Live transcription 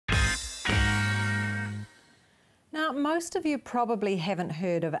Now, most of you probably haven't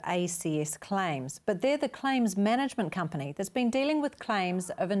heard of ACS Claims, but they're the claims management company that's been dealing with claims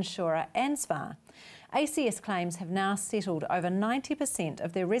of insurer Ansvar. ACS Claims have now settled over 90%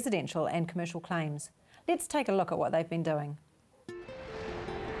 of their residential and commercial claims. Let's take a look at what they've been doing.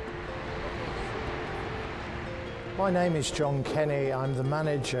 My name is John Kenny. I'm the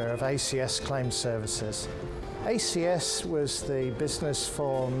manager of ACS Claims Services. ACS was the business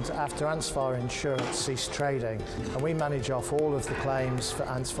formed after Ansvar Insurance ceased trading, and we manage off all of the claims for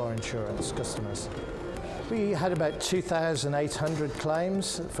Ansvar Insurance customers. We had about 2,800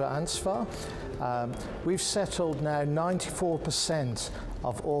 claims for Ansvar. We've settled now 94%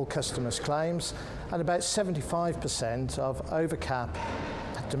 of all customers' claims and about 75% of overcap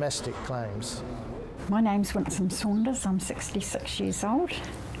domestic claims. My name's Winsome Saunders. I'm 66 years old.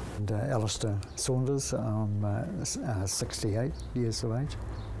 And Alistair Saunders, I'm 68 years of age.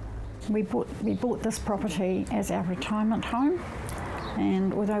 We bought this property as our retirement home,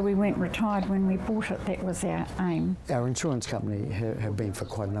 and although we weren't retired when we bought it, that was our aim. Our insurance company have been for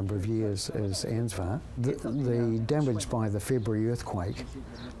quite a number of years is Ansvar. The damage by the February earthquake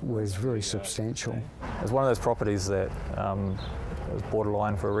was very substantial. It was one of those properties that was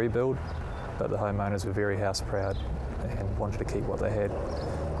borderline for a rebuild, but the homeowners were very house proud and wanted to keep what they had.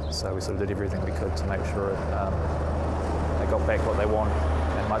 So we sort of did everything we could to make sure they got back what they want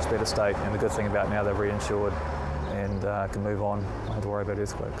in a much better state. And the good thing about now they're reinsured and can move on, don't have to worry about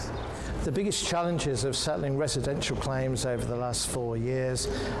earthquakes. The biggest challenges of settling residential claims over the last 4 years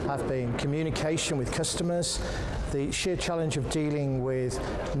have been communication with customers, the sheer challenge of dealing with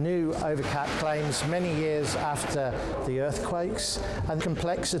new overcap claims many years after the earthquakes, and the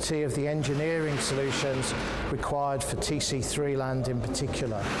complexity of the engineering solutions required for TC3 land in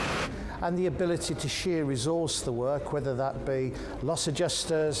particular, and the ability to sheer resource the work, whether that be loss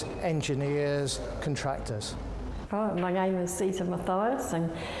adjusters, engineers, contractors. My name is Zita Matthias,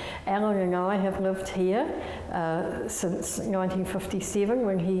 and Alan and I have lived here since 1957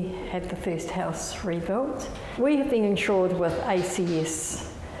 when he had the first house rebuilt. We have been insured with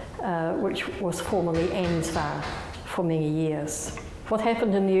ACS, which was formerly Ansvar, for many years. What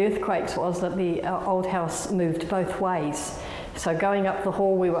happened in the earthquakes was that the old house moved both ways. So going up the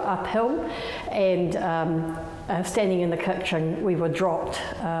hall we were uphill, and standing in the kitchen we were dropped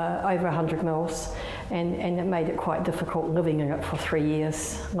over 100 mils. And it made it quite difficult living in it for 3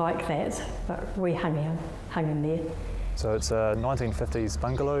 years like that, but we hung in there. So it's a 1950s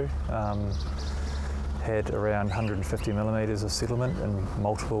bungalow, had around 150 millimetres of settlement in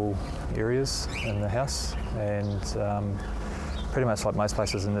multiple areas in the house, and pretty much like most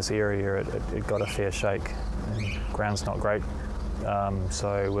places in this area, it got a fair shake. And ground's not great,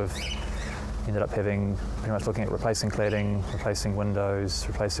 so we've ended up having pretty much looking at replacing cladding, replacing windows,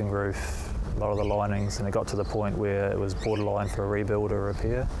 replacing roof, a lot of the linings, and it got to the point where it was borderline for a rebuild or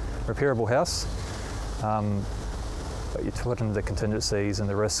repairable house. But you put in the contingencies and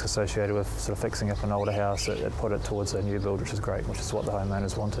the risks associated with sort of fixing up an older house, it put it towards a new build, which is great, which is what the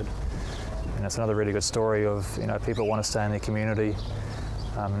homeowners wanted. And it's another really good story of, you know, people want to stay in their community,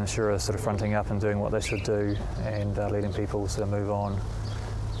 and insurers sort of fronting up and doing what they should do, and letting people sort of move on.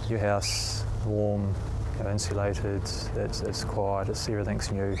 New house, warm, you know, insulated, it's quiet,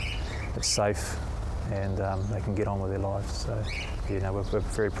 everything's new. It's safe, and they can get on with their lives. So, you know, we're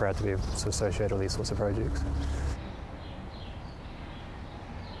very proud to be associated with these sorts of projects.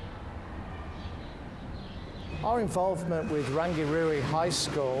 Our involvement with Rangi Ruru High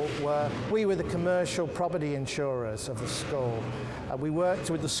School we were the commercial property insurers of the school. We worked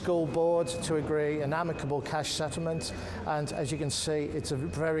with the school board to agree an amicable cash settlement, and as you can see, it's a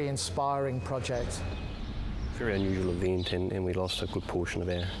very inspiring project. Very unusual event, and we lost a good portion of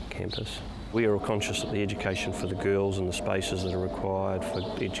our campus. We are all conscious that the education for the girls and the spaces that are required for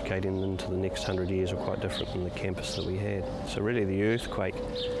educating them into the next 100 years are quite different from the campus that we had. So really the earthquake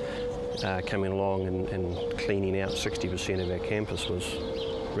coming along and cleaning out 60% of our campus was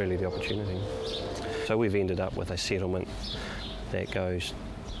really the opportunity. So we've ended up with a settlement that goes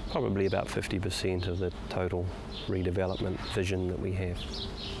probably about 50% of the total redevelopment vision that we have.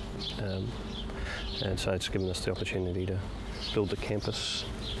 And so it's given us the opportunity to build the campus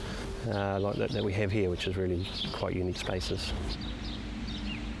like that we have here, which is really quite unique spaces.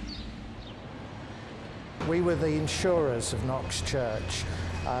 We were the insurers of Knox Church.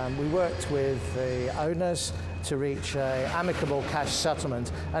 We worked with the owners to reach an amicable cash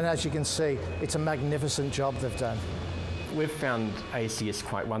settlement, and as you can see, it's a magnificent job they've done. We've found ACS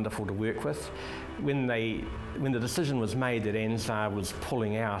quite wonderful to work with. When the decision was made that Ansvar was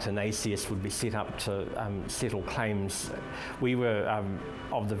pulling out and ACS would be set up to settle claims, we were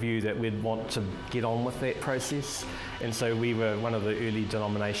of the view that we'd want to get on with that process, and so we were one of the early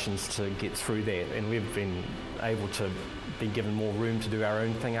denominations to get through that, and we've been able to be given more room to do our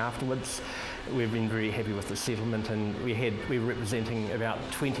own thing afterwards. We've been very happy with the settlement, and we were representing about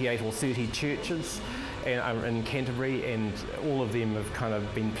 28 or 30 churches in Canterbury, and all of them have kind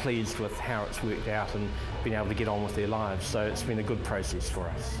of been pleased with how it's worked out and been able to get on with their lives. So it's been a good process for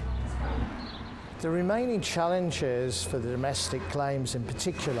us. The remaining challenges for the domestic claims in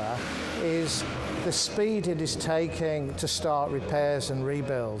particular is the speed it is taking to start repairs and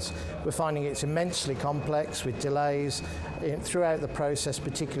rebuilds. We're finding it's immensely complex with delays throughout the process,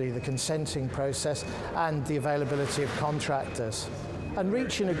 particularly the consenting process and the availability of contractors. And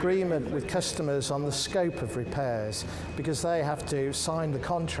reach an agreement with customers on the scope of repairs, because they have to sign the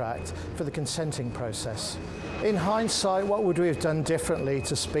contract for the consenting process. In hindsight, what would we have done differently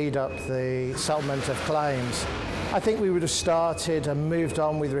to speed up the settlement of claims? I think we would have started and moved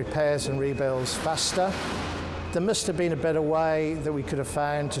on with repairs and rebuilds faster. There must have been a better way that we could have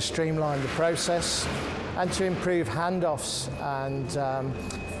found to streamline the process and to improve handoffs and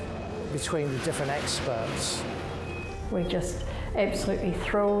between the different experts. We're just absolutely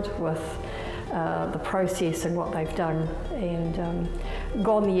thrilled with the process and what they've done, and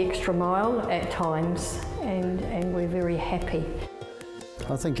gone the extra mile at times, and we're very happy.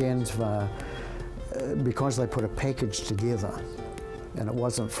 I think Ansvar, because they put a package together and it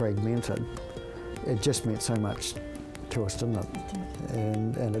wasn't fragmented, it just meant so much to us, didn't it?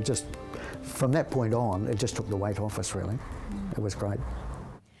 And it just, from that point on, it just took the weight off us, really. It was great.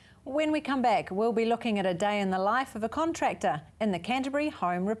 When we come back, we'll be looking at a day in the life of a contractor in the Canterbury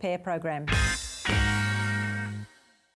Home Repair Program.